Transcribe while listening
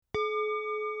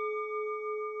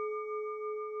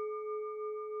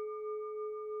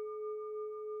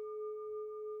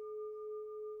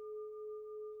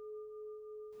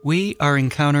We are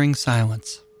encountering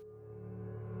silence.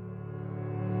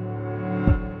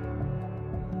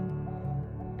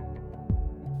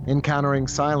 Encountering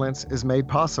Silence is made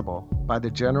possible by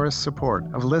the generous support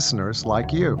of listeners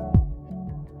like you.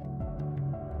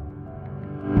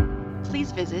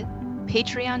 Please visit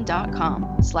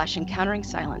patreon.com/encountering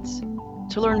silence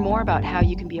to learn more about how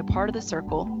you can be a part of the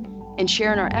circle and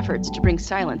share in our efforts to bring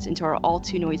silence into our all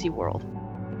too noisy world.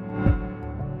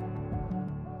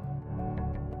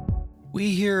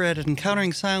 We here at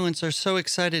Encountering Silence are so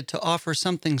excited to offer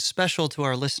something special to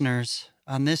our listeners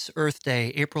on this Earth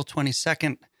Day, April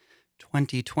 22nd,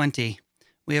 2020.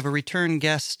 We have a return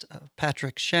guest,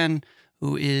 Patrick Shen,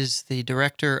 who is the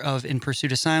director of In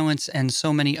Pursuit of Silence and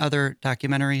so many other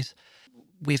documentaries.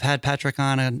 We've had Patrick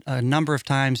on a number of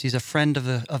times. He's a friend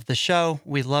of the show.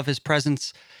 We love his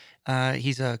presence.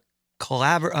 He's a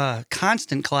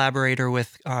constant collaborator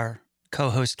with our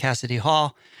co-host Cassidy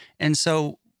Hall. And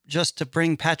so just to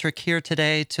bring Patrick here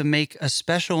today to make a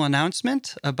special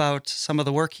announcement about some of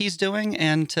the work he's doing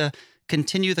and to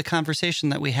continue the conversation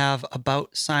that we have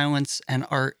about silence and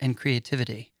art and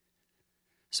creativity.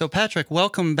 So Patrick,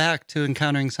 welcome back to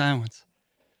Encountering Silence.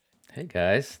 Hey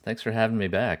guys, thanks for having me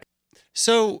back.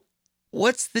 So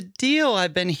what's the deal?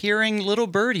 I've been hearing little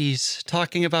birdies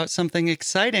talking about something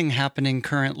exciting happening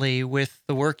currently with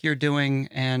the work you're doing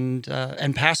and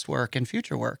past work and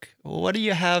future work. What do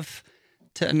you have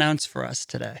to announce for us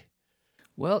today?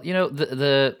 Well,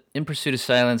 the In Pursuit of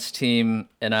Silence team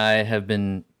and I have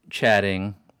been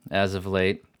chatting as of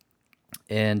late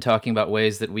and talking about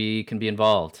ways that we can be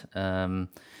involved,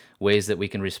 ways that we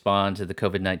can respond to the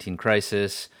COVID-19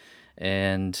 crisis.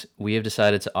 And we have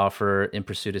decided to offer In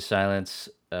Pursuit of Silence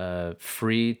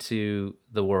free to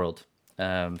the world,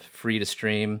 free to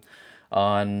stream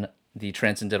on the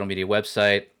Transcendental Media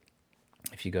website.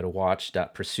 If you go to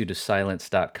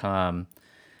watch.pursuitofsilence.com,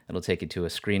 it'll take you to a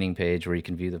screening page where you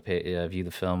can view the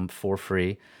film for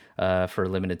free for a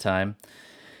limited time.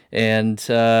 And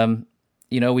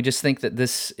we just think that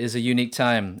this is a unique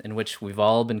time in which we've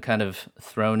all been kind of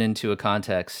thrown into a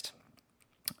context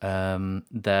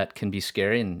that can be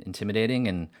scary and intimidating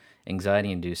and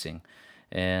anxiety-inducing.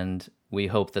 And we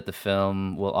hope that the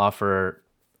film will offer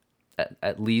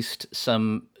at least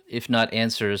some, if not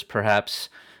answers, perhaps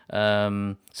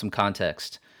some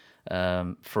context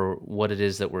for what it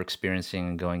is that we're experiencing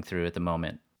and going through at the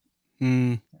moment.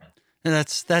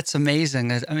 That's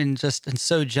amazing. I mean, just and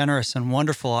so generous and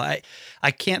wonderful. I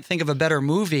can't think of a better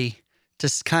movie to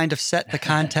kind of set the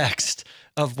context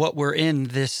of what we're in,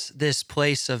 this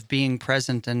place of being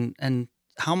present and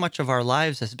how much of our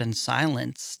lives has been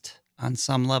silenced on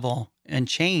some level and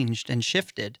changed and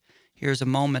shifted. Here's a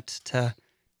moment to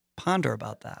ponder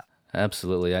about that.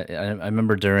 Absolutely. I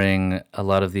remember during a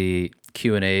lot of the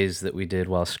Q&As that we did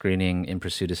while screening In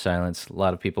Pursuit of Silence, a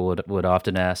lot of people would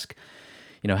often ask,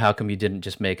 how come you didn't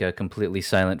just make a completely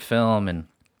silent film? And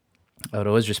I would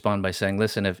always respond by saying,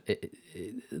 listen, if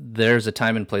there's a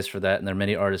time and place for that, and there are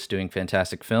many artists doing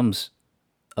fantastic films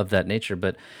of that nature.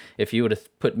 But if you would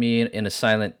have put me in a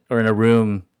silent or in a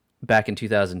room back in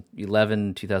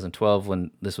 2011, 2012,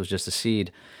 when this was just a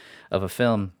seed of a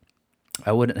film,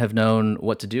 I wouldn't have known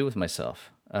what to do with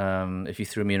myself. If you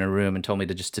threw me in a room and told me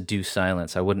to do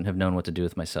silence, I wouldn't have known what to do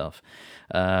with myself.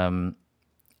 I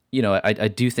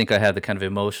do think I have the kind of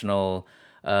emotional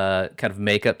kind of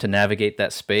makeup to navigate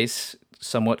that space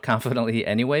somewhat confidently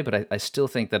anyway, but I still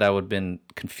think that I would have been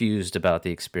confused about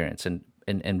the experience and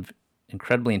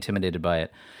incredibly intimidated by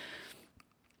it.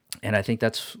 And I think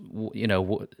that's,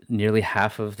 nearly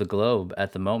half of the globe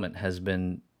at the moment has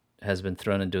been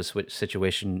thrown into a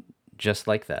situation just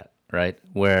like that, right?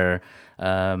 Where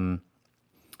a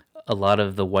lot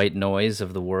of the white noise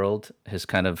of the world has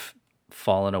kind of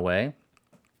fallen away.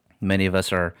 Many of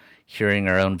us are hearing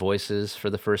our own voices for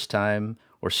the first time,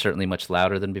 or certainly much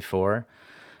louder than before.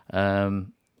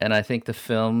 And I think the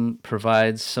film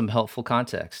provides some helpful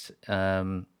context.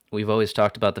 We've always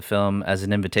talked about the film as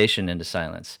an invitation into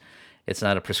silence. It's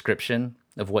not a prescription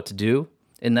of what to do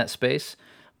in that space,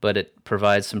 but it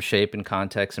provides some shape and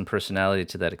context and personality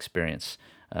to that experience.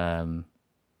 And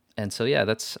so, yeah,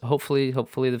 that's hopefully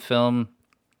the film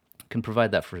can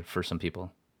provide that for some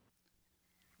people.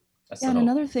 That's and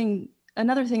another thing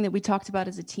that we talked about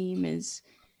as a team is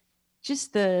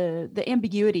just the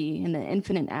ambiguity and the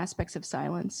infinite aspects of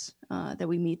silence that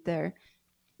we meet there.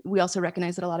 We also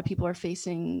recognize that a lot of people are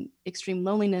facing extreme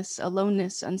loneliness,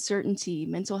 aloneness, uncertainty,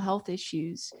 mental health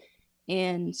issues.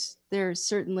 And there's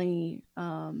certainly,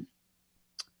 there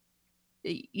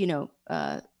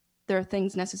are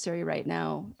things necessary right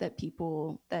now that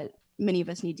many of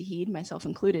us need to heed, myself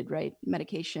included, right?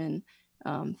 Medication,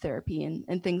 therapy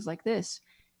and things like this.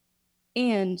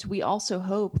 And we also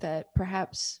hope that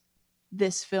perhaps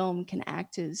this film can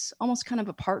act as almost kind of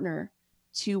a partner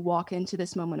to walk into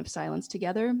this moment of silence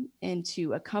together and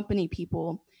to accompany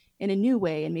people in a new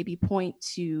way and maybe point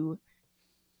to,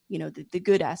 the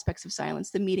good aspects of silence,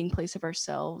 the meeting place of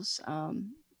ourselves,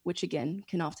 which again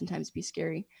can oftentimes be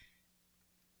scary.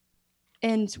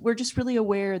 And we're just really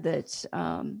aware that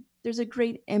there's a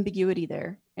great ambiguity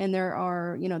there, and there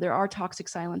are toxic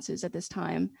silences at this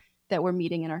time that we're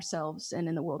meeting in ourselves and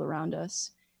in the world around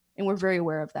us, and we're very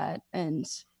aware of that. And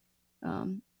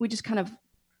we just kind of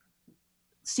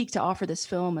seek to offer this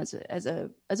film as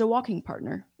a walking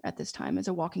partner at this time, as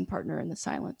a walking partner in the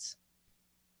silence.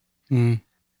 Mm.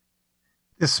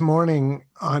 This morning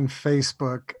on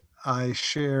Facebook, I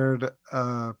shared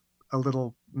a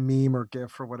little meme or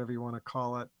GIF or whatever you want to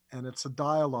call it, and it's a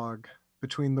dialogue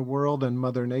between the world and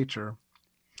Mother Nature.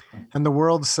 And the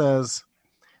world says,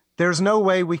 there's no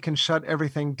way we can shut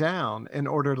everything down in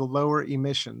order to lower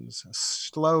emissions,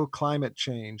 slow climate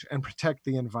change, and protect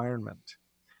the environment.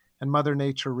 And Mother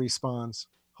Nature responds,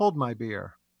 hold my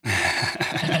beer.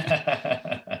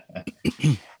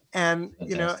 And,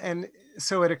 and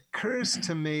so it occurs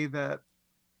to me that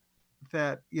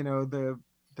the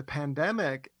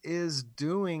pandemic is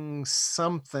doing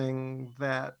something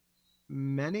that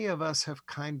many of us have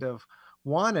kind of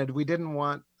wanted. We didn't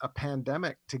want a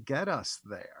pandemic to get us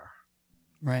there.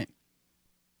 Right.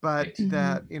 But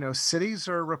that, cities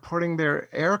are reporting their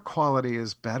air quality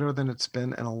is better than it's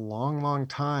been in a long, long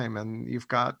time. And you've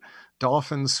got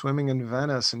dolphins swimming in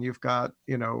Venice, and you've got,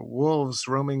 wolves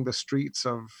roaming the streets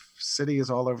of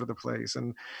cities all over the place.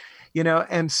 And,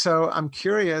 and so I'm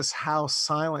curious how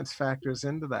silence factors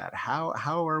into that.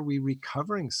 How are we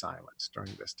recovering silence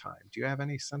during this time? Do you have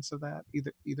any sense of that,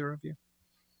 either of you?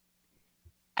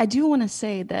 I do want to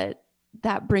say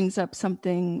that brings up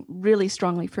something really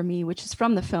strongly for me, which is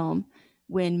from the film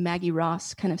when Maggie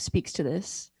Ross kind of speaks to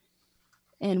this.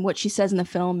 And what she says in the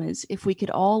film is, if we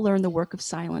could all learn the work of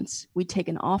silence, we'd take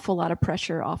an awful lot of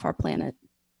pressure off our planet.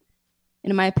 And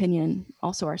in my opinion,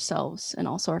 also ourselves and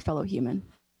also our fellow human.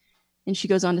 And she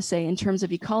goes on to say, in terms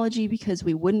of ecology, because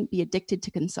we wouldn't be addicted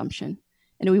to consumption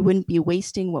and we wouldn't be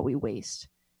wasting what we waste.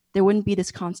 There wouldn't be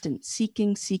this constant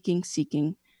seeking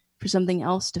for something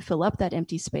else to fill up that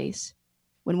empty space,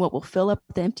 when what will fill up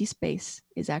the empty space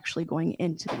is actually going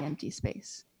into the empty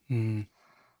space. Mm.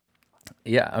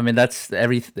 Yeah, I mean, that's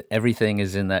everything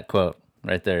is in that quote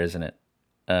right there, isn't it?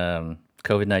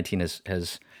 COVID-19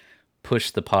 has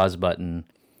pushed the pause button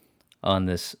on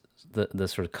the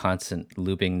sort of constant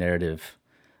looping narrative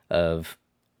of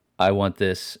I want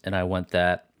this and I want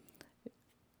that.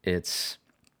 It's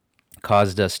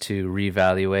caused us to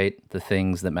reevaluate the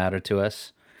things that matter to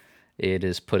us. It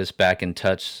has put us back in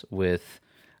touch with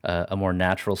a more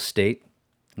natural state,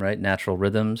 right? Natural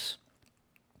rhythms.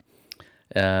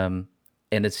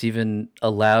 And it's even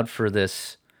allowed for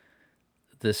this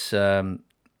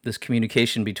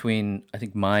communication between, I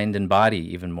think, mind and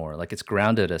body even more. Like, it's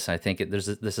grounded us. I think there's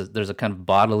a kind of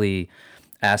bodily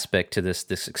aspect to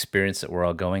this experience that we're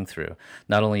all going through.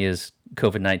 Not only is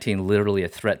COVID-19 literally a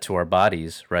threat to our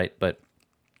bodies, right? But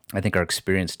I think our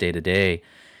experience day to day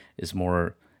is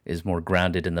more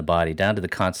grounded in the body, down to the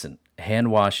constant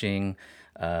hand washing,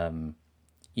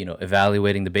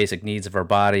 evaluating the basic needs of our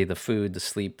body, the food, the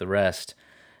sleep, the rest.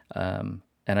 And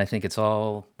I think it's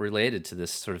all related to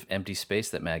this sort of empty space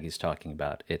that Maggie's talking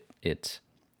about.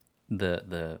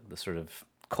 The sort of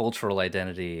cultural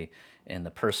identity and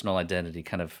the personal identity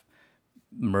kind of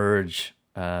merge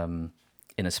in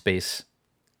a space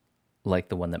like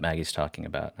the one that Maggie's talking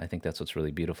about. I think that's what's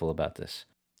really beautiful about this.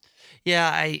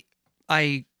 Yeah,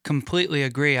 I completely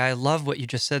agree. I love what you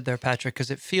just said there, Patrick,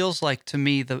 because it feels like to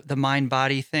me the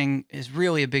mind-body thing is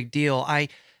really a big deal.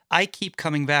 I keep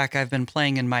coming back. I've been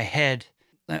playing in my head.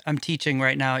 I'm teaching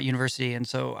right now at university, and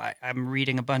so I'm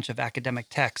reading a bunch of academic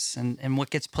texts, and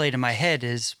what gets played in my head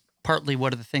is partly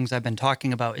one of the things I've been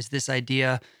talking about is this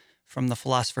idea from the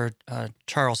philosopher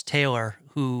Charles Taylor,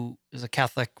 who is a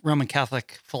Roman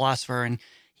Catholic philosopher, and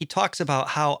he talks about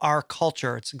how our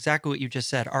culture, it's exactly what you just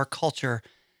said, our culture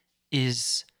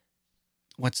is,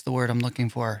 what's the word I'm looking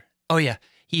for? Oh yeah,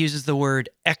 he uses the word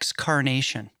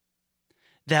excarnation.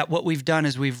 That what we've done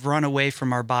is we've run away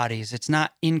from our bodies. It's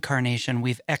not incarnation,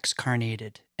 we've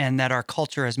excarnated, and that our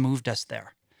culture has moved us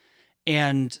there.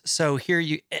 And so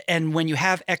and when you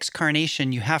have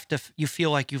excarnation, you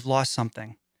feel like you've lost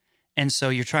something. And so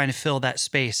you're trying to fill that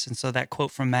space. And so that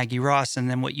quote from Maggie Ross, and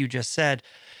then what you just said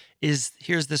is,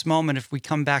 here's this moment, if we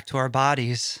come back to our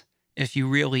bodies, if you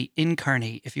really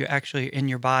incarnate, if you're actually in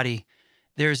your body,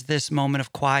 there's this moment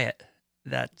of quiet.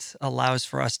 that allows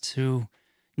for us to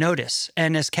notice.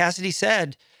 And as Cassidy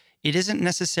said, it isn't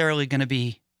necessarily going to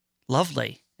be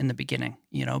lovely in the beginning,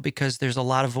 because there's a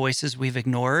lot of voices we've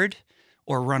ignored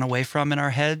or run away from in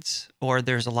our heads, or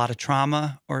there's a lot of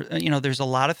trauma, or, there's a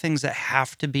lot of things that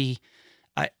have to be,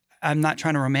 I'm not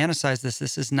trying to romanticize this.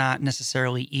 This is not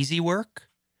necessarily easy work,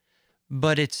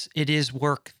 but it is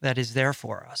work that is there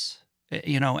for us,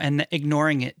 and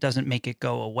ignoring it doesn't make it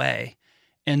go away.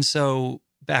 And so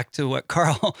back to what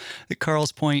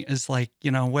Carl's point is, like,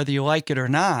 whether you like it or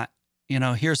not,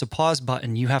 here's a pause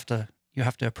button. You have to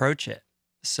approach it.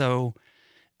 So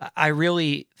I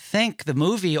really think the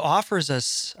movie offers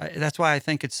us, that's why I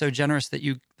think it's so generous that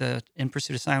the In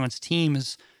Pursuit of Silence team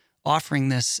is offering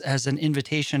this as an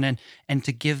invitation and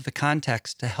to give the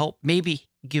context to help maybe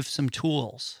give some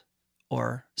tools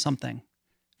or something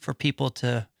for people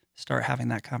to start having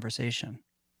that conversation.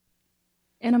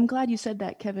 And I'm glad you said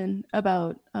that, Kevin,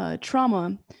 about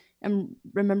trauma. I'm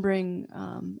remembering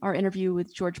our interview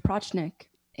with George Prochnick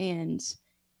and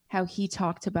how he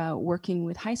talked about working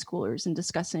with high schoolers and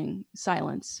discussing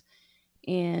silence.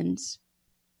 And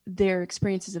their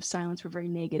experiences of silence were very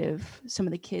negative. Some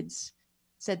of the kids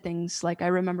said things like, I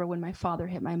remember when my father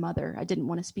hit my mother, I didn't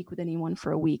want to speak with anyone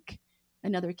for a week.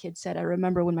 Another kid said, I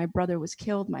remember when my brother was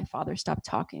killed, my father stopped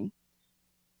talking.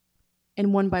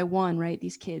 And one by one, right,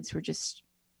 these kids were just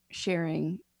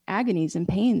sharing agonies and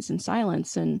pains in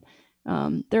silence. And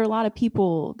there are a lot of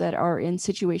people that are in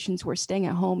situations where staying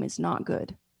at home is not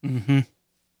good. Mm-hmm.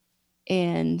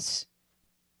 And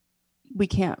we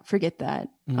can't forget that,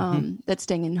 that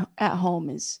staying at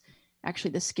home is actually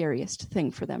the scariest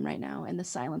thing for them right now. And the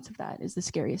silence of that is the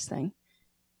scariest thing.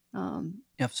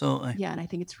 Absolutely. Yeah. And I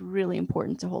think it's really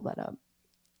important to hold that up.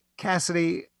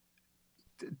 Cassidy,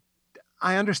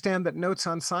 I understand that Notes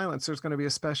on Silence, there's going to be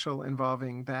a special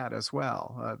involving that as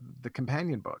well, the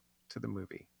companion book to the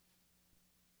movie.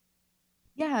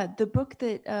 Yeah, the book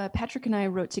that Patrick and I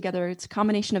wrote together, it's a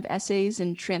combination of essays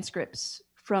and transcripts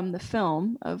from the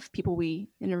film of people we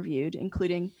interviewed,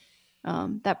 including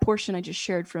that portion I just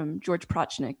shared from George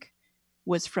Prochnick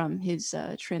was from his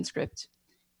transcript.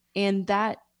 And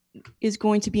that is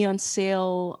going to be on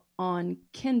sale on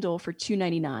Kindle for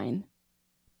 $2.99.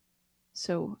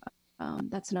 So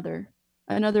that's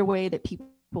another way that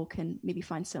people can maybe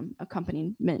find some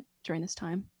accompaniment during this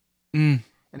time.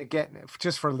 And again,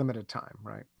 just for a limited time,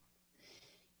 right?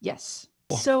 Yes.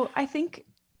 So I think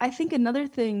another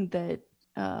thing that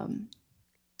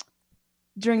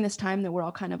during this time that we're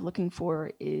all kind of looking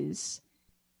for is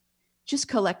just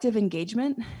collective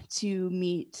engagement to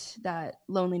meet that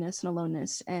loneliness and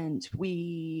aloneness. And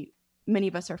many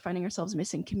of us are finding ourselves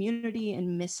missing community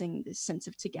and missing this sense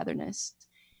of togetherness.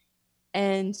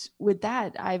 And with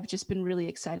that, I've just been really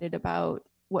excited about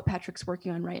what Patrick's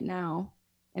working on right now.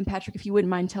 And Patrick, if you wouldn't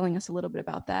mind telling us a little bit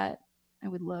about that, I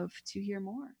would love to hear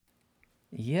more.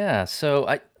 Yeah, so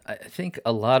I think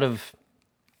a lot of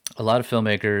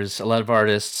filmmakers, a lot of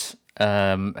artists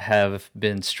have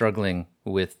been struggling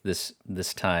with this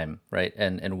time, right?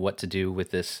 And what to do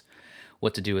with this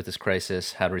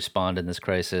crisis, how to respond in this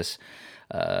crisis.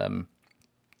 A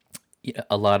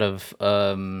lot of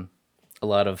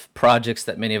projects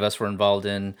that many of us were involved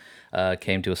in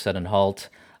came to a sudden halt.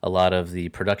 A lot of the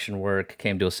production work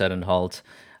came to a sudden halt.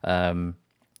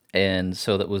 And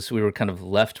so we were kind of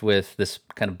left with this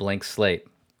kind of blank slate,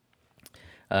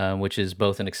 which is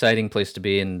both an exciting place to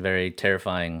be and very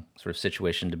terrifying sort of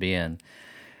situation to be in.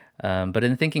 But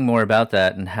in thinking more about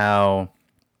that and how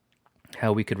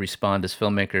we could respond as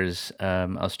filmmakers, I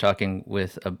was talking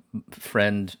with a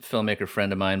filmmaker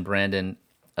friend of mine, Brandon,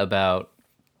 about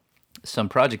some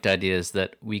project ideas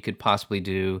that we could possibly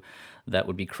do that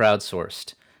would be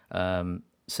crowdsourced.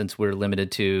 Since we're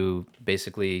limited to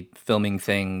basically filming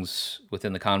things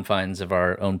within the confines of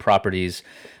our own properties,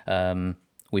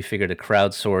 we figured a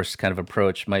crowdsourced kind of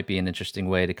approach might be an interesting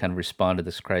way to kind of respond to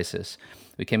this crisis.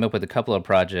 We came up with a couple of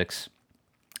projects.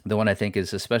 The one I think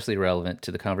is especially relevant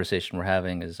to the conversation we're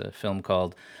having is a film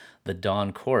called The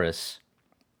Dawn Chorus.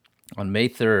 On May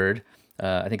 3rd,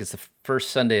 I think it's the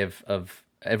first Sunday of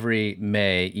every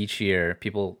May each year,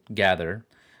 people gather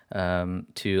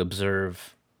to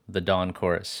observe the Dawn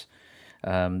Chorus.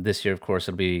 This year, of course,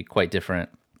 it'll be quite different,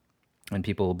 and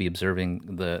people will be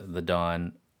observing the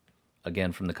dawn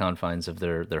again from the confines of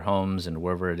their homes and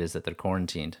wherever it is that they're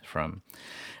quarantined from.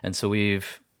 And so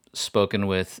we've spoken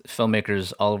with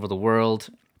filmmakers all over the world.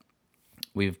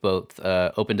 We've both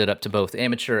opened it up to both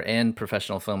amateur and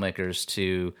professional filmmakers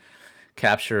to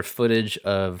capture footage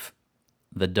of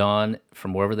the dawn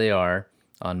from wherever they are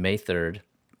on May 3rd.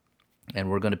 And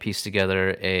we're going to piece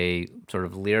together a sort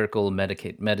of lyrical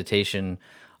meditation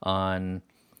on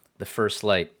the first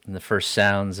light and the first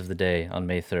sounds of the day on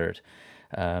May 3rd.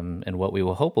 And what we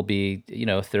will hope will be,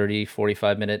 30,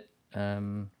 45-minute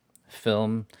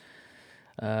film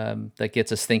that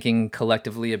gets us thinking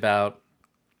collectively about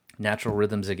natural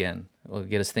rhythms again. It will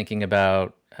get us thinking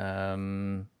about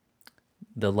the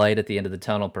light at the end of the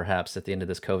tunnel, perhaps at the end of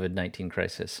this COVID-19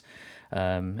 crisis.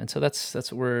 And so that's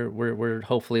what we're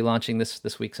hopefully launching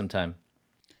this week sometime.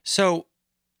 So,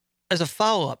 as a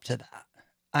follow-up to that,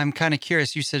 I'm kind of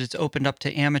curious. You said it's opened up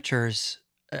to amateurs.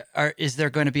 Is there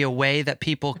going to be a way that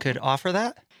people could offer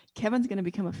that? Kevin's going to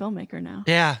become a filmmaker now.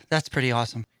 Yeah, that's pretty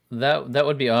awesome. That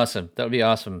would be awesome. That would be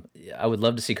awesome. I would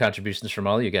love to see contributions from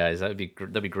all you guys. That'd be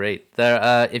great.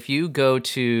 There, if you go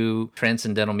to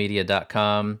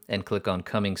transcendentalmedia.com and click on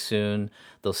Coming Soon,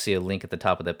 they'll see a link at the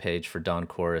top of that page for Dawn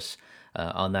Chorus.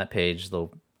 On that page,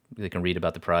 they can read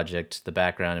about the project, the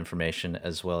background information,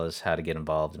 as well as how to get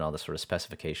involved and all the sort of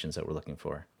specifications that we're looking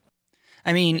for.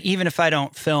 I mean, even if I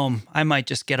don't film, I might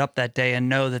just get up that day and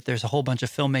know that there's a whole bunch of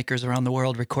filmmakers around the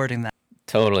world recording that.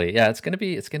 Totally, yeah. It's gonna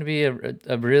be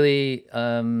a really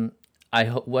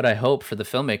what I hope for the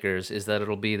filmmakers is that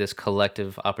it'll be this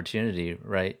collective opportunity,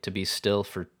 right, to be still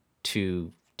for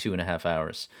 2.5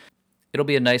 hours. It'll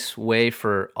be a nice way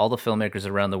for all the filmmakers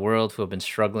around the world who have been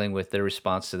struggling with their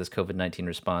response to this COVID-19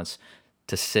 response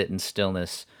to sit in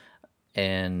stillness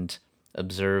and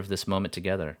observe this moment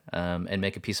together, and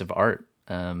make a piece of art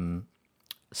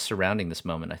surrounding this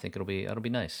moment. I think it'll be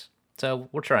nice. So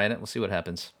we're trying it. We'll see what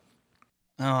happens.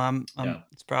 Oh,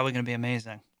 It's probably going to be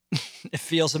amazing. It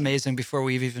feels amazing before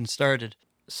we've even started.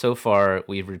 So far,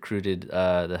 we've recruited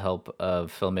the help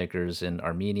of filmmakers in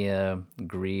Armenia,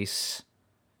 Greece,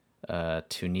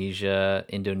 Tunisia,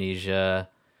 Indonesia,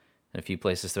 and a few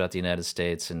places throughout the United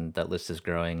States, and that list is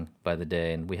growing by the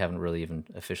day, and we haven't really even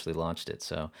officially launched it.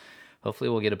 So hopefully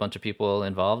we'll get a bunch of people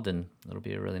involved, and it'll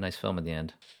be a really nice film in the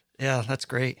end. Yeah, that's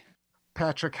great.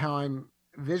 Patrick, how I'm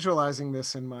visualizing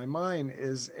this in my mind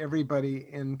is everybody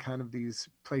in kind of these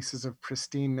places of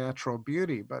pristine natural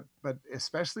beauty, but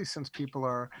especially since people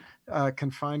are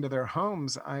confined to their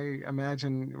homes, I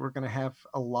imagine we're going to have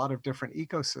a lot of different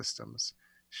ecosystems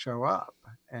show up,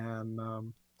 and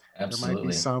there might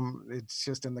be some it's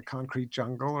just in the concrete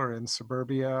jungle or in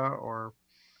suburbia or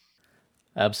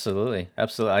Absolutely.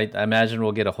 I imagine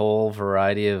we'll get a whole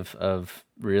variety of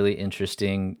really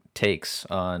interesting takes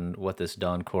on what this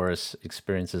Dawn Chorus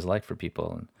experience is like for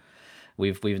people. And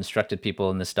we've instructed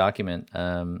people in this document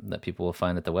that people will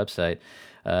find at the website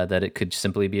that it could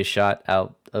simply be a shot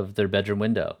out of their bedroom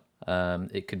window.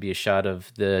 It could be a shot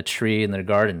of the tree in their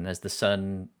garden as the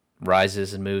sun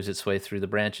rises and moves its way through the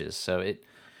branches. So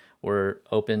we're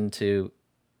open to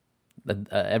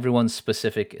everyone's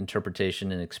specific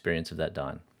interpretation and experience of that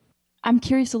dawn. I'm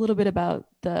curious a little bit about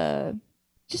the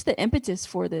impetus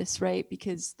for this, right?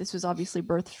 Because this was obviously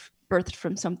birthed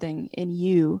from something in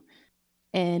you.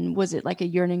 And was it like a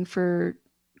yearning for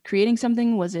creating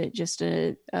something? Was it just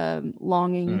a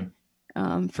longing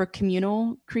for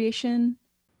communal creation?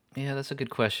 Yeah, that's a good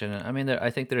question. I mean,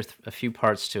 I think there's a few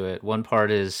parts to it. One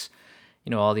part is,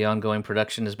 all the ongoing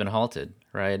production has been halted,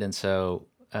 right? And so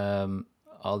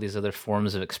all these other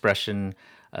forms of expression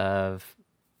are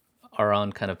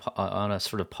on on a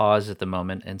sort of pause at the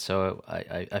moment, and so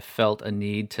I felt a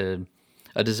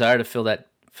desire to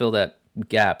fill that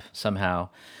gap somehow.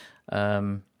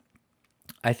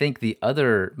 I think the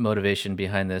other motivation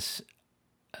behind this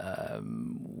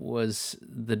was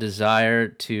the desire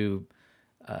to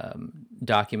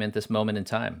document this moment in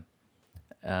time,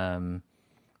 and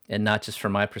not just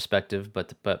from my perspective,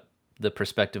 but the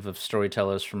perspective of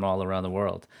storytellers from all around the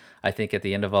world. I think at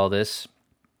the end of all this,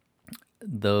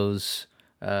 those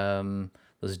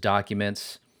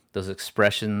documents, those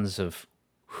expressions of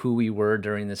who we were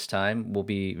during this time will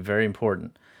be very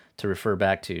important to refer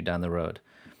back to down the road.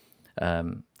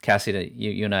 Cassie,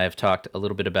 you and I have talked a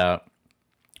little bit about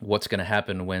what's going to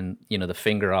happen when, the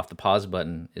finger off the pause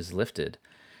button is lifted.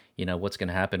 What's going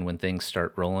to happen when things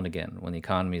start rolling again, when the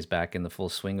economy is back in the full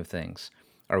swing of things.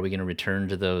 Are we going to return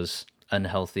to those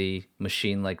unhealthy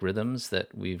machine-like rhythms that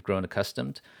we've grown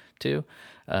accustomed to?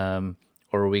 Or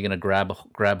are we going to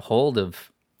grab hold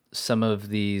of some of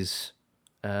these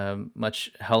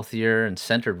much healthier and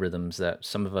centered rhythms that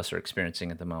some of us are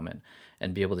experiencing at the moment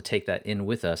and be able to take that in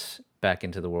with us back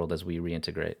into the world as we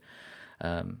reintegrate?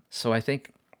 So I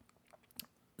think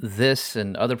this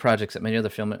and other projects that many other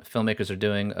filmmakers are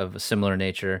doing of a similar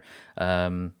nature,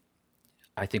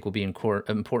 I think will be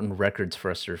important records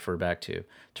for us to refer back to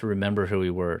remember who we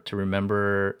were, to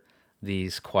remember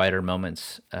these quieter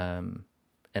moments, and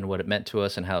what it meant to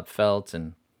us and how it felt,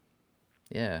 and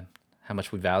how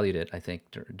much we valued it, I think,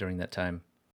 during that time.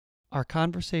 Our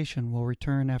conversation will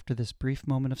return after this brief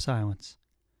moment of silence.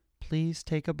 Please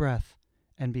take a breath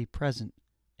and be present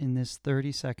in this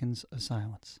 30 seconds of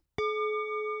silence.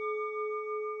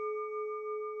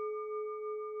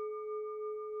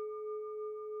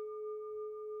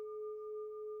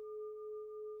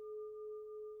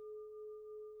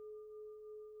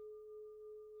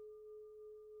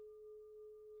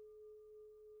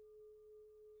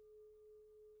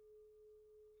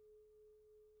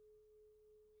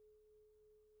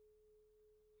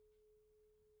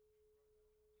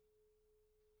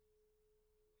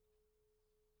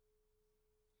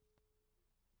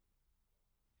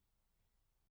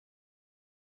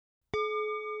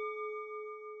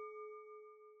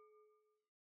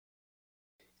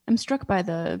 I'm struck by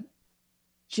there's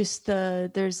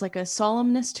like a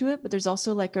solemnness to it, but there's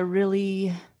also like a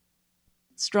really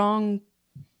strong,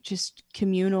 just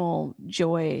communal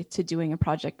joy to doing a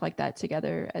project like that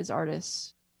together as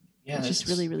artists. Yeah, it's just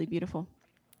really, really beautiful.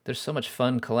 There's so much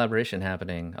fun collaboration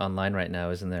happening online right now,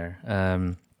 isn't there?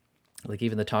 Like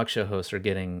even the talk show hosts are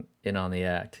getting in on the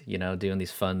act, doing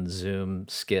these fun Zoom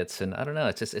skits, and I don't know,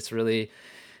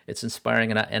 it's inspiring,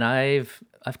 and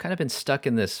I've kind of been stuck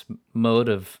in this mode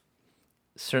of,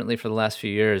 certainly for the last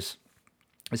few years,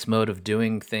 this mode of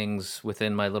doing things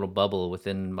within my little bubble,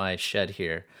 within my shed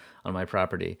here on my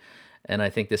property, and I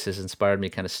think this has inspired me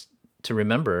kind of to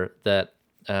remember that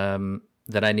that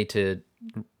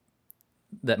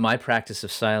my practice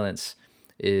of silence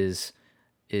is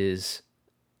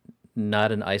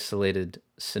not an isolated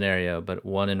scenario, but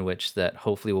one in which that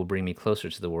hopefully will bring me closer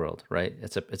to the world, right?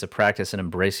 It's a practice in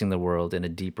embracing the world in a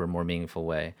deeper, more meaningful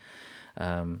way.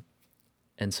 And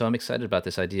so I'm excited about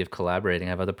this idea of collaborating.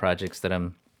 I have other projects that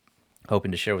I'm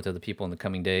hoping to share with other people in the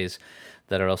coming days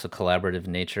that are also collaborative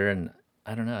in nature. And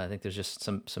I don't know, I think there's just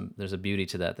there's a beauty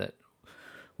to that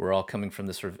we're all coming from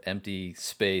this sort of empty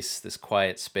space, this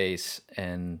quiet space,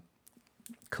 and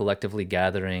collectively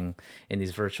gathering in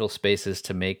these virtual spaces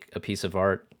to make a piece of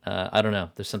art. I don't know.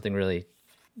 There's something really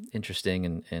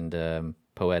interesting and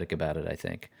poetic about it, I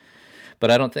think.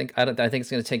 But I think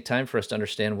it's going to take time for us to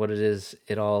understand what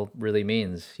it all really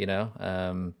means,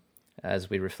 as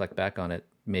we reflect back on it,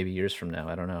 maybe years from now.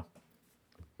 I don't know.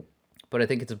 But I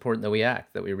think it's important that we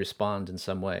act, that we respond in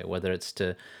some way, whether it's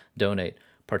to donate,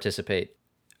 participate,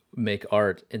 make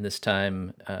art in this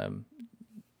time.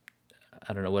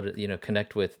 I don't know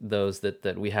connect with those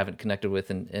that we haven't connected with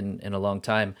in a long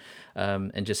time,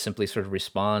 and just simply sort of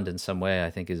respond in some way. I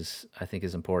think is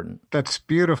important. That's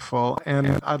beautiful,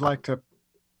 and I'd like to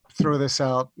throw this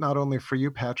out not only for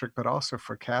you, Patrick, but also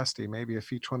for Casti. Maybe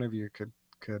if each one of you could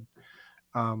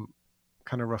kind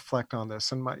of reflect on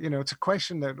this. And it's a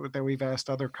question that we've asked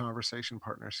other conversation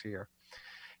partners here.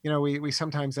 We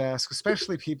sometimes ask,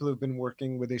 especially people who've been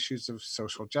working with issues of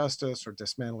social justice or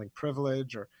dismantling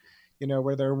privilege, or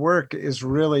where their work is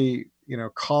really,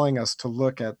 calling us to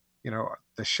look at,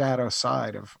 the shadow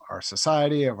side of our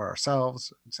society, of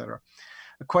ourselves, etc.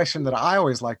 A question that I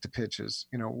always like to pitch is,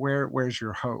 where's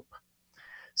your hope?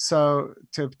 So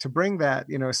to bring that,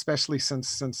 especially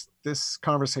since this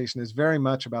conversation is very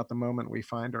much about the moment we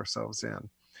find ourselves in,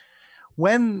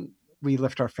 when we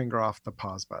lift our finger off the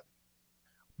pause button,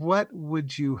 what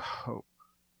would you hope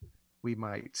we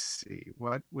might see?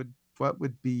 What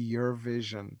would be your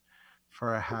vision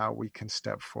for how we can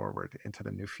step forward into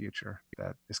the new future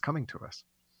that is coming to us?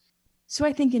 So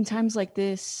I think in times like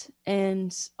this,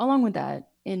 and along with that,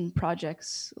 in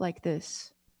projects like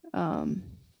this,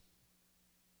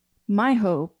 my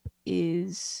hope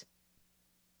is,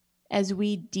 as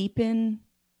we deepen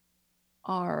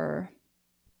our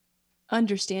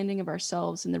understanding of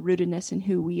ourselves and the rootedness in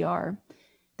who we are,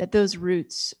 that those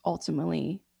roots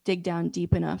ultimately dig down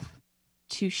deep enough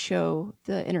to show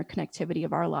the interconnectivity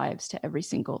of our lives to every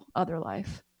single other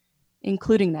life,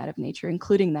 including that of nature,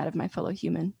 including that of my fellow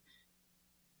human.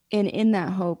 And in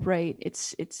that hope, right,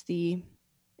 it's the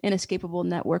inescapable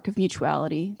network of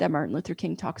mutuality that Martin Luther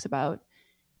King talks about.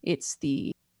 It's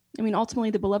ultimately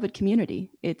the beloved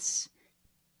community. It's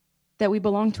that we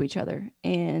belong to each other.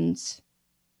 And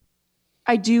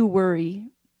I do worry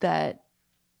that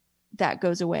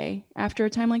goes away after a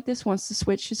time like this, once the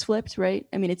switch is flipped, right?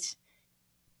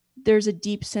 There's a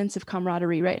deep sense of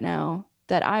camaraderie right now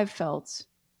that I've felt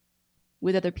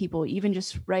with other people, even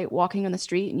just right walking on the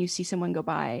street and you see someone go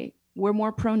by. We're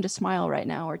more prone to smile right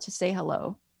now or to say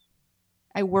hello.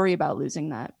 I worry about losing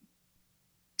that.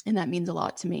 And that means a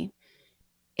lot to me.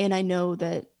 And I know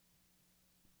that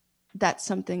that's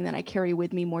something that I carry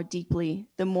with me more deeply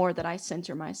the more that I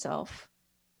center myself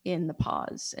in the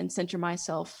pause and center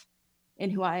myself in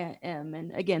who I am.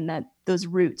 And again, that those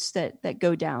roots that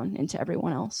go down into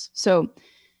everyone else. So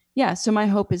yeah, so my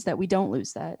hope is that we don't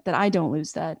lose that I don't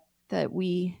lose that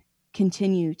we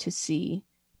continue to see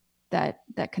that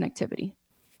connectivity.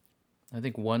 I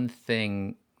think one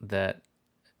thing that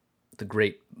the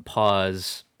great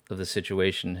pause of the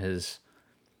situation has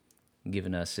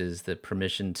given us is the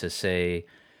permission to say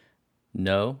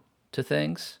no to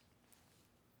things.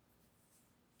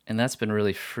 And that's been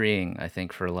really freeing, I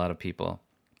think, for a lot of people.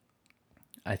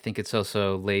 I think it's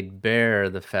also laid bare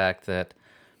the fact that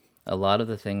a lot of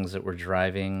the things that were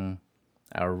driving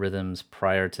our rhythms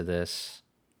prior to this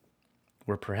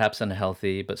were perhaps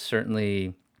unhealthy, but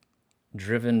certainly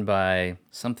driven by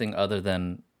something other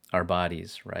than our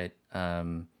bodies, right?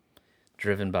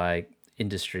 Driven by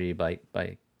industry, by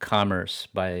commerce,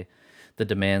 by the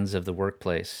demands of the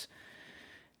workplace.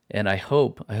 And I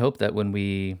hope that when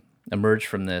we emerge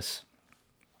from this,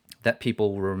 that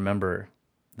people will remember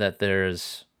that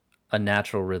there's a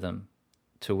natural rhythm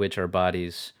to which our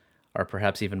bodies are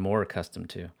perhaps even more accustomed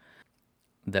to,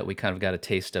 that we kind of got a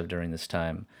taste of during this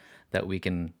time, that we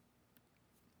can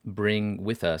bring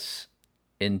with us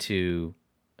into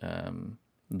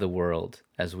the world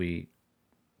as we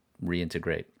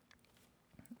reintegrate.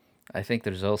 I think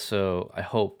there's also, I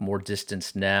hope, more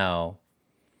distance now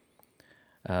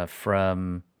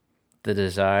from the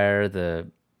desire,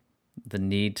 the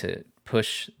need to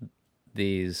push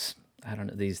these, I don't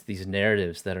know, these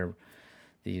narratives that are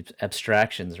these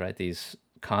abstractions, right? These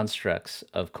constructs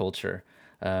of culture,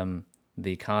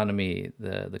 the economy,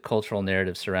 the cultural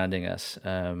narrative surrounding us,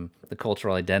 the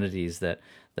cultural identities that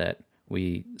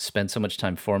we spend so much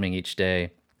time forming each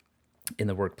day in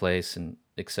the workplace and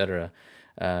et cetera.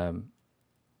 And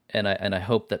I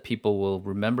hope that people will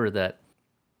remember that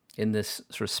in this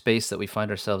sort of space that we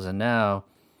find ourselves in now,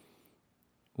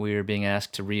 we are being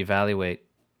asked to reevaluate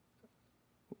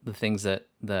the things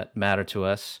that matter to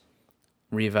us,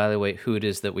 reevaluate who it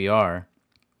is that we are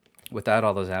without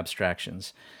all those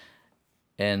abstractions.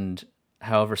 And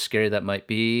however scary that might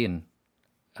be, and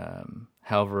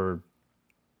however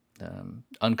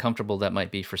uncomfortable that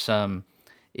might be for some,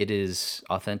 it is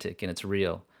authentic and it's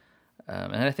real.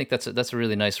 And I think that's a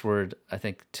really nice word, I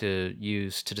think, to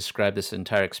use to describe this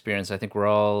entire experience. I think we're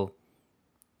all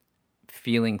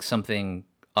feeling something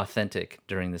authentic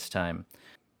during this time.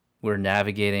 We're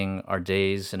navigating our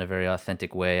days in a very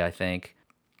authentic way, I think.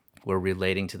 We're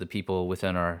relating to the people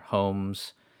within our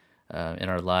homes, in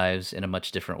our lives, in a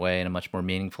much different way, in a much more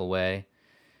meaningful way.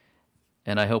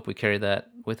 And I hope we carry that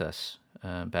with us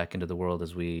back into the world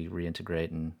as we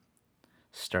reintegrate and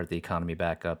start the economy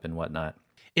back up and whatnot.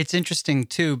 It's interesting,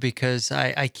 too, because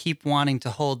I keep wanting to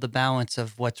hold the balance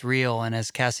of what's real. And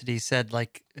as Cassidy said,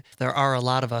 like, there are a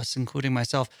lot of us, including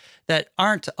myself, that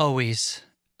aren't always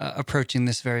approaching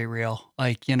this very real.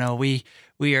 Like, you know, we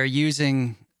are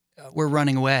using, we're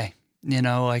running away, you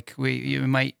know, like you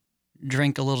might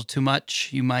drink a little too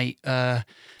much. You might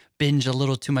binge a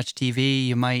little too much TV.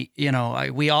 You might, you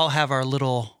know, we all have our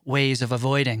little ways of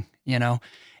avoiding, you know,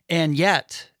 and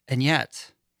yet,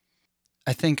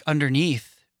 I think underneath,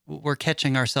 we're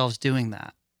catching ourselves doing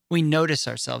that. We notice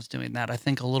ourselves doing that. I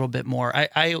think a little bit more.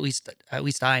 I at least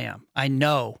I am. I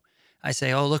know. I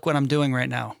say, oh, look what I'm doing right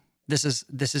now. This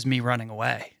is me running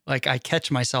away. Like I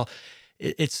catch myself.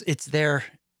 It's there,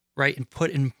 right, and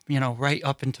put in, you know, right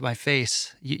up into my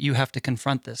face. You have to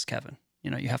confront this, Kevin.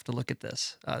 You know, you have to look at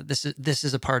this. This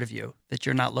is a part of you that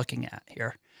you're not looking at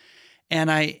here.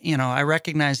 And I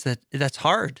recognize that that's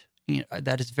hard. You know,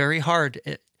 that is very hard.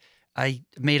 I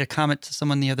made a comment to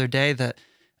someone the other day that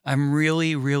I'm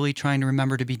really, really trying to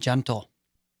remember to be gentle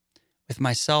with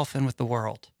myself and with the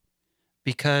world,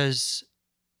 because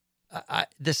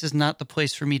this is not the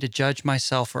place for me to judge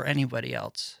myself or anybody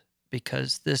else,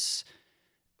 because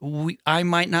I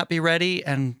might not be ready,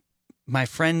 and my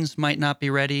friends might not be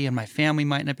ready, and my family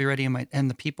might not be ready, and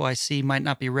the people I see might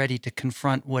not be ready to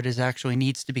confront what is actually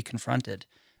needs to be confronted.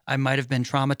 I might have been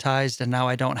traumatized, and now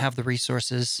I don't have the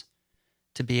resources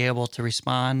to be able to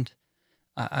respond.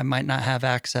 I might not have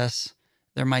access.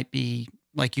 There might be,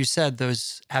 like you said,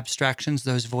 those abstractions,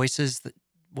 those voices, that,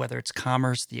 whether it's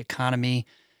commerce, the economy,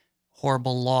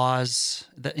 horrible laws,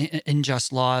 the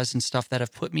unjust laws and stuff that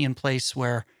have put me in place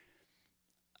where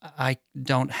I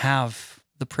don't have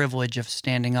the privilege of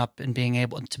standing up and being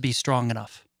able to be strong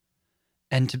enough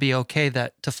and to be okay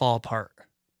to fall apart.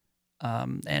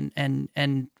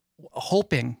 And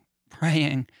hoping,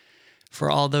 praying for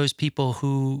all those people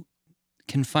who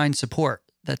can find support,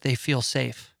 that they feel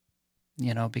safe,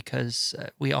 you know, because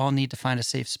we all need to find a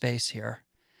safe space here.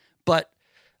 But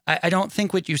I don't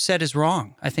think what you said is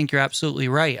wrong. I think you're absolutely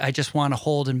right. I just want to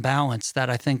hold and balance that.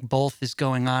 I think both is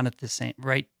going on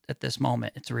right at this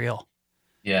moment. It's real.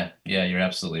 Yeah, you're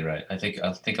absolutely right. I think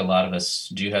a lot of us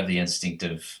do have the instinct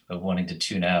of wanting to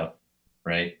tune out,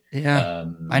 right? Yeah, I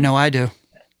Um, know I do.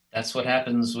 that's what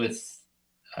happens with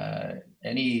uh,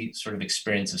 any sort of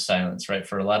experience of silence, right?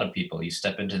 For a lot of people, you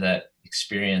step into that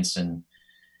experience and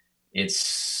it's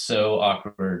so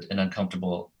awkward and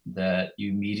uncomfortable that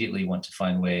you immediately want to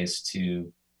find ways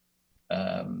to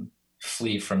um,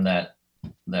 flee from that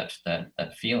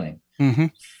feeling, Mm-hmm.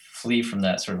 flee from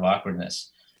that sort of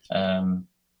awkwardness. Um,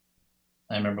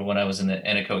 I remember when I was in the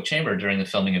anechoic chamber during the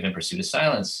filming of In Pursuit of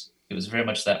Silence, it was very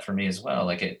much that for me as well.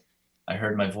 I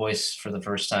heard my voice for the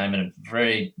first time in a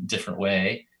very different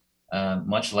way,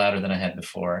 much louder than I had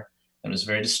before. It was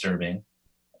very disturbing.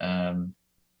 Um,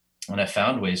 and I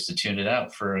found ways to tune it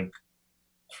out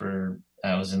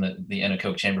I was in the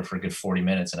anechoic chamber for a good 40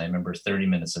 minutes. And I remember 30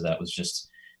 minutes of that was just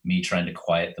me trying to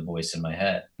quiet the voice in my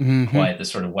head, Mm-hmm. quiet the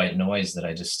sort of white noise that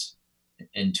I just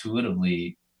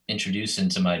intuitively introduce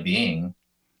into my being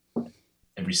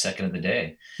every second of the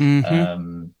day,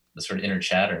 Mm-hmm. the sort of inner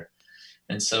chatter.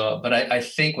 And so, but I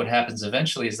think what happens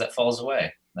eventually is that falls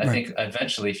away. I Right. think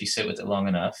eventually, if you sit with it long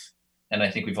enough, and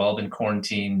I think we've all been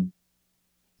quarantined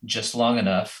just long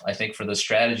enough, I think for the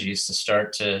strategies to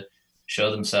start to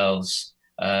show themselves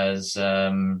as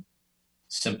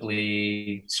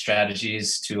simply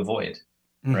strategies to avoid,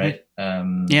 Mm-hmm. right?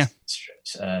 Yeah.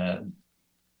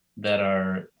 That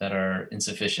are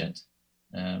insufficient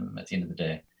at the end of the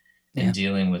day in Yeah.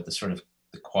 dealing with the sort of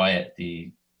the quiet,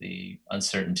 the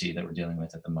uncertainty that we're dealing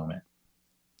with at the moment.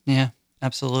 Yeah,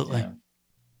 absolutely. Yeah.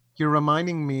 You're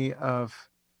reminding me of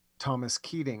Thomas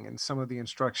Keating and some of the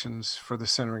instructions for the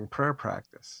centering prayer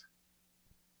practice.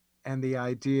 And the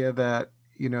idea that,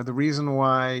 the reason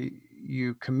why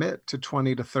you commit to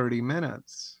 20 to 30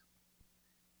 minutes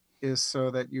is so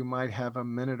that you might have a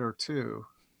minute or two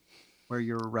where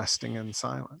you're resting in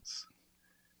silence.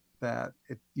 That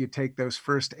you take those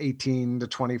first 18 to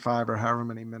 25 or however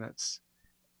many minutes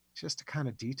just to kind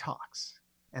of detox.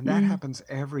 And that happens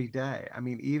every day. I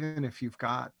mean, even if you've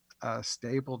got a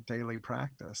stable daily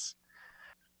practice,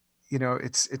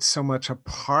 it's so much a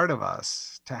part of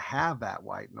us to have that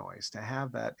white noise, to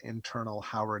have that internal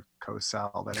Howard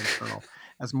Cosell, that internal,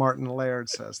 as Martin Laird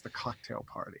says, the cocktail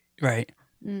party. Right.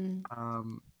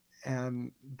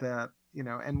 And that,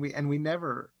 and we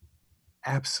never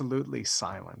absolutely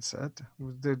silence it.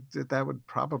 That would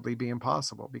probably be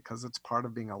impossible because it's part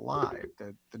of being alive,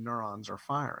 that the neurons are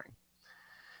firing.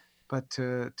 But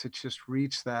to just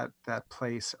reach that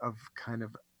place of kind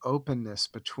of openness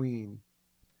between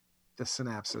the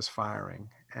synapses firing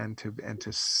and to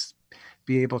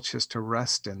be able just to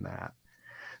rest in that.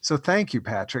 So thank you,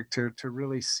 Patrick, to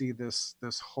really see this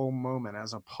whole moment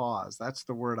as a pause. That's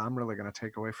the word I'm really going to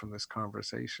take away from this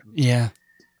conversation. Yeah.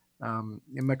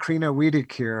 Macrina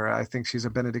Wiederkehr, I think she's a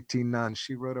Benedictine nun.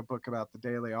 She wrote a book about the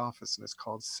daily office, and it's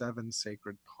called 7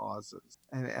 Sacred Pauses.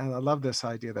 And I love this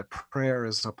idea that prayer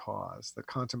is a pause, that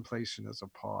contemplation is a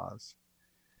pause,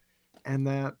 and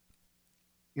that,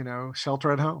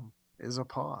 shelter at home is a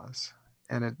pause,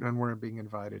 and we're being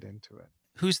invited into it.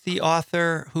 Who's the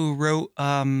author who wrote?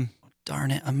 Darn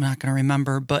it, I'm not going to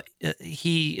remember. But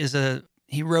he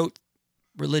wrote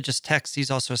religious texts.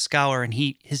 He's also a scholar, and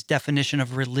his definition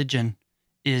of religion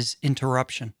is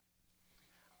interruption.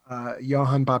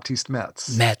 Johann Baptist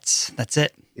Metz. Metz, that's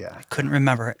it. Yeah, I couldn't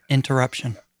remember it.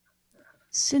 Interruption.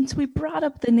 Since we brought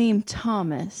up the name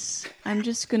Thomas, I'm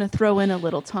just going to throw in a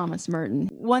little Thomas Merton.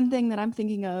 One thing that I'm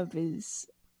thinking of is,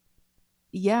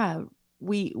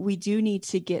 we do need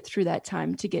to get through that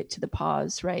time, to get to the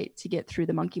pause, right? To get through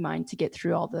the monkey mind, to get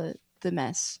through all the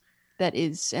mess that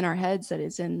is in our heads, that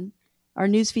is in our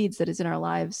news feeds, that is in our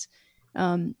lives.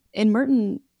 And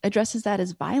Merton addresses that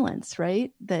as violence,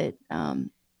 right? That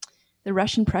the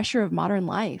Russian pressure of modern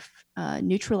life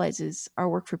neutralizes our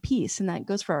work for peace. And that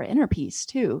goes for our inner peace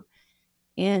too.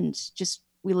 And just,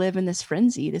 we live in this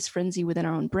frenzy within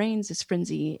our own brains, this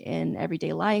frenzy in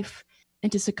everyday life.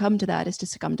 And to succumb to that is to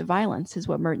succumb to violence, is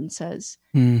what Merton says.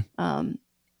 And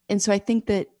so I think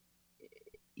that,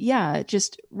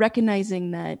 just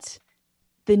recognizing that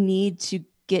the need to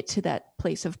get to that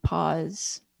place of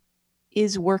pause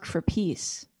is work for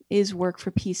peace,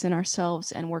 in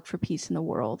ourselves and work for peace in the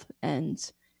world.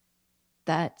 And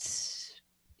that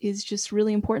is just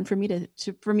really important for me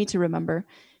to remember,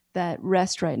 that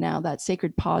rest right now, that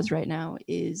sacred pause right now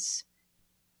is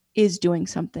doing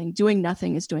something. Doing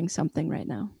nothing is doing something right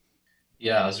now.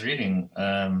 Yeah, I was reading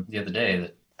the other day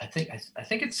that I think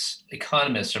it's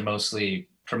economists are mostly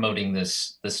promoting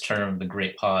this term, the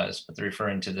Great Pause, but they're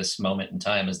referring to this moment in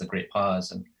time as the Great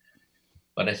Pause.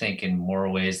 but I think in more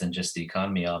ways than just the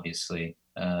economy, obviously.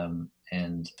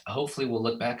 And hopefully we'll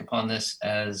look back upon this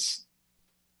as,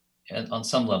 on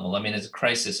some level, I mean, as a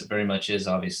crisis, it very much is,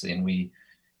 obviously, and we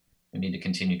need to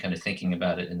continue kind of thinking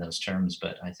about it in those terms.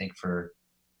 But I think for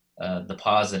the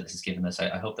pause that has given us,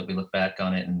 I hope that we look back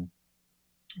on it and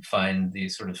find the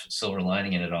sort of silver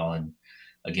lining in it all, and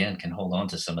again, can hold on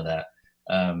to some of that.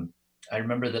 I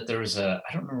remember that there was I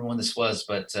don't remember when this was,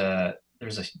 but there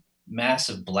was a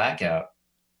massive blackout.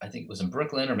 I think it was in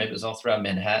Brooklyn, or maybe it was all throughout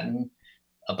Manhattan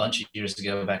a bunch of years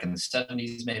ago, back in the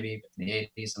 70s, maybe in the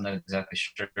 80s, I'm not exactly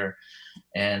sure.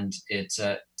 And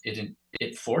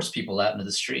it forced people out into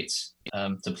the streets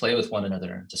to play with one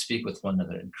another, to speak with one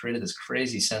another, and created this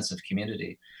crazy sense of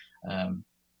community.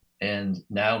 And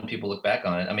now when people look back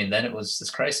on it, I mean, then it was this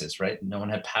crisis, right? No one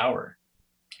had power.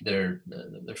 Their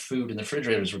food in the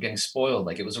refrigerators were getting spoiled.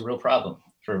 Like, it was a real problem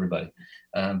for everybody.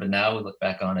 But now we look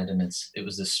back on it, and it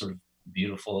was this sort of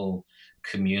beautiful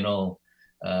communal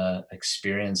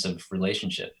experience of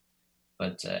relationship.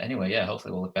 But anyway, yeah,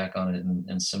 hopefully we'll look back on it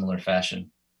in similar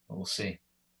fashion. But we'll see.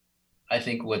 I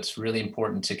think what's really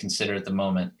important to consider at the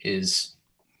moment is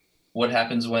what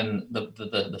happens when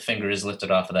the finger is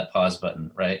lifted off of that pause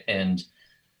button, right? And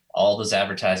all those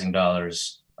advertising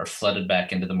dollars are flooded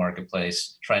back into the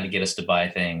marketplace, trying to get us to buy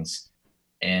things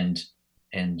and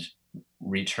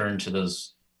return to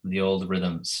the old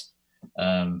rhythms.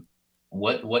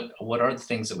 What are the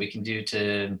things that we can do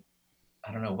to,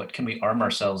 I don't know, what can we arm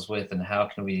ourselves with, and how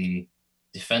can we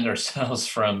defend ourselves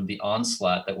from the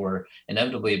onslaught that we're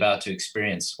inevitably about to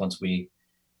experience once we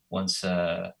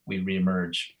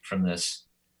reemerge from this?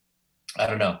 I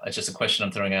don't know. It's just a question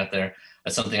I'm throwing out there.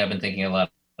 That's something I've been thinking a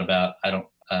lot about.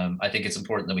 I think it's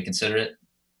important that we consider it.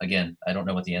 Again, I don't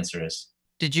know what the answer is.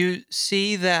 Did you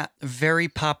see that very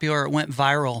popular, it went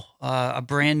viral, a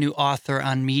brand new author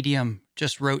on Medium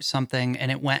just wrote something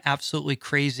and it went absolutely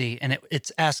crazy. And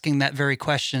it's asking that very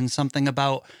question, something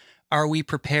about, are we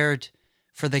prepared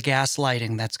for the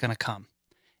gaslighting that's going to come?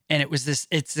 And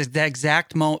it's the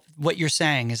exact what you're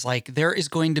saying is like, there is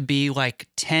going to be like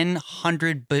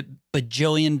 $100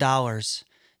 bajillion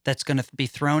that's going to be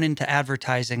thrown into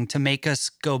advertising to make us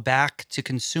go back to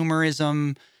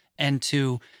consumerism and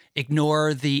to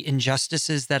ignore the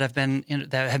injustices that have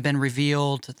been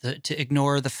revealed, to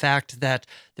ignore the fact that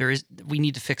we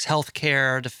need to fix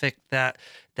healthcare, to fix that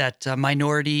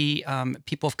minority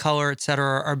people of color, et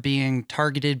cetera, are being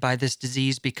targeted by this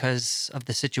disease because of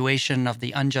the situation of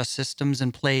the unjust systems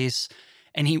in place.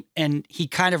 And he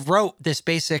kind of wrote this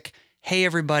basic, hey,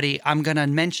 everybody, I'm going to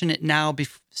mention it now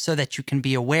so that you can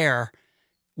be aware.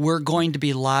 We're going to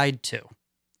be lied to.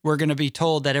 We're going to be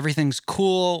told that everything's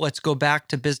cool. Let's go back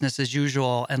to business as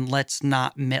usual, and let's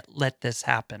not let this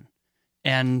happen.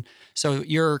 And so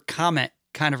your comment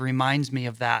kind of reminds me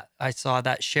of that. I saw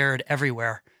that shared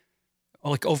everywhere.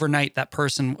 Like overnight, that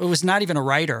person, it was not even a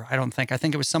writer, I don't think. I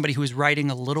think it was somebody who was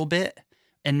writing a little bit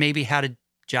and maybe had a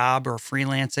job or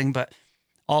freelancing, but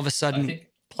all of a sudden,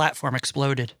 platform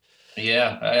exploded.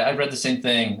 Yeah, I read the same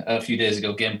thing a few days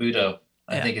ago. Gambudo,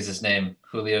 I think is his name,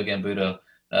 Julio Gambudo.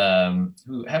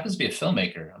 Who happens to be a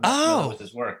filmmaker. I'm not familiar with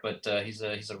his work, but he's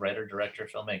a writer, director,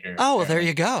 filmmaker. Oh, well, there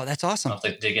you go. That's awesome. I'll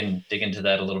have to dig into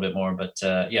that a little bit more. But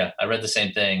yeah, I read the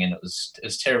same thing, and it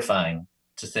was terrifying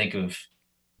to think of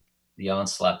the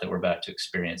onslaught that we're about to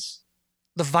experience.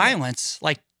 The violence,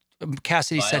 like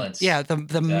Cassidy said, yeah,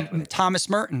 the Thomas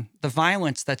Merton, the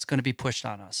violence that's going to be pushed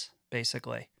on us,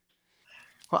 basically.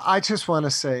 Well, I just want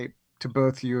to say to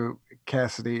both you,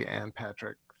 Cassidy and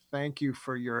Patrick, thank you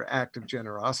for your act of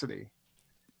generosity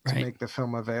to make the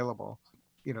film available.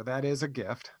 You know, that is a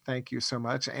gift. Thank you so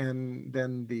much. And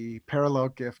then the parallel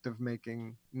gift of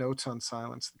making Notes on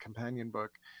Silence, the companion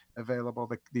book,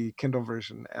 available, the Kindle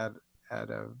version at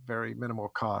a very minimal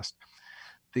cost.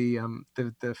 The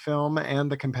film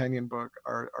and the companion book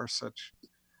are such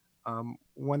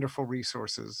wonderful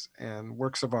resources and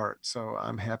works of art. So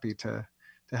I'm happy to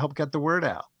help get the word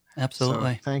out.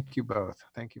 Absolutely. So thank you both.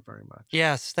 Thank you very much.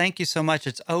 Yes, thank you so much.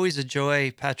 It's always a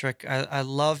joy, Patrick. I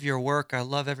love your work. I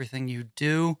love everything you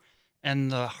do and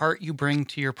the heart you bring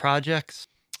to your projects.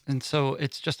 And so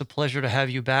it's just a pleasure to have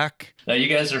you back. No, you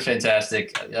guys are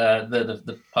fantastic.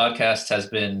 The podcast has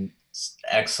been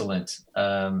excellent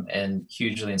and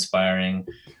hugely inspiring.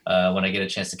 When I get a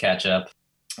chance to catch up,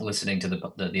 listening to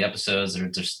the episodes, they're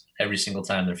just every single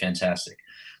time they're fantastic.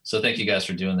 So thank you guys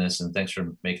for doing this, and thanks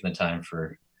for making the time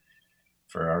for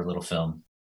our little film.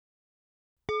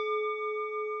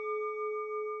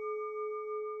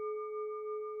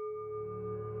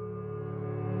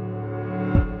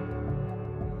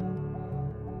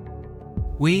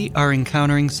 We are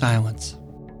encountering silence.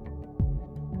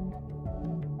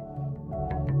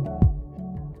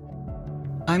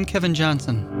 I'm Kevin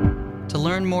Johnson. To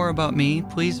learn more about me,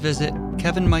 please visit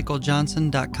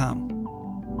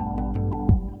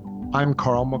kevinmichaeljohnson.com. I'm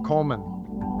Carl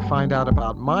McColman. Find out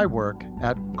about my work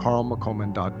at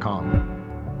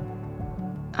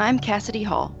carlmccolman.com. I'm Cassidy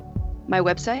Hall. My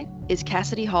website is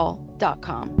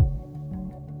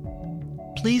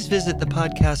CassidyHall.com. Please visit the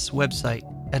podcast's website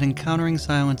at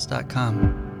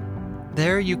encounteringsilence.com.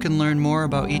 There you can learn more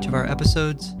about each of our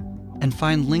episodes and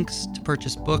find links to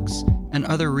purchase books and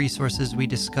other resources we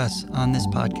discuss on this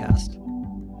podcast.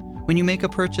 When you make a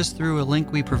purchase through a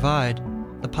link we provide,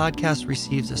 the podcast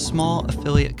receives a small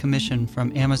affiliate commission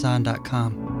from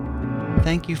Amazon.com.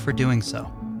 Thank you for doing so.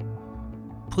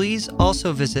 Please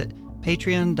also visit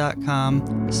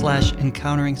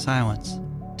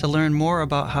patreon.com/encounteringsilence to learn more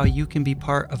about how you can be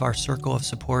part of our circle of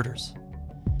supporters.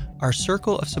 Our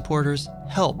circle of supporters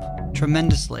help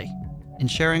tremendously in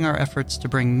sharing our efforts to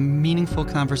bring meaningful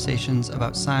conversations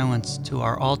about silence to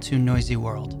our all too noisy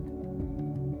world.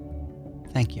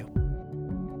 Thank you.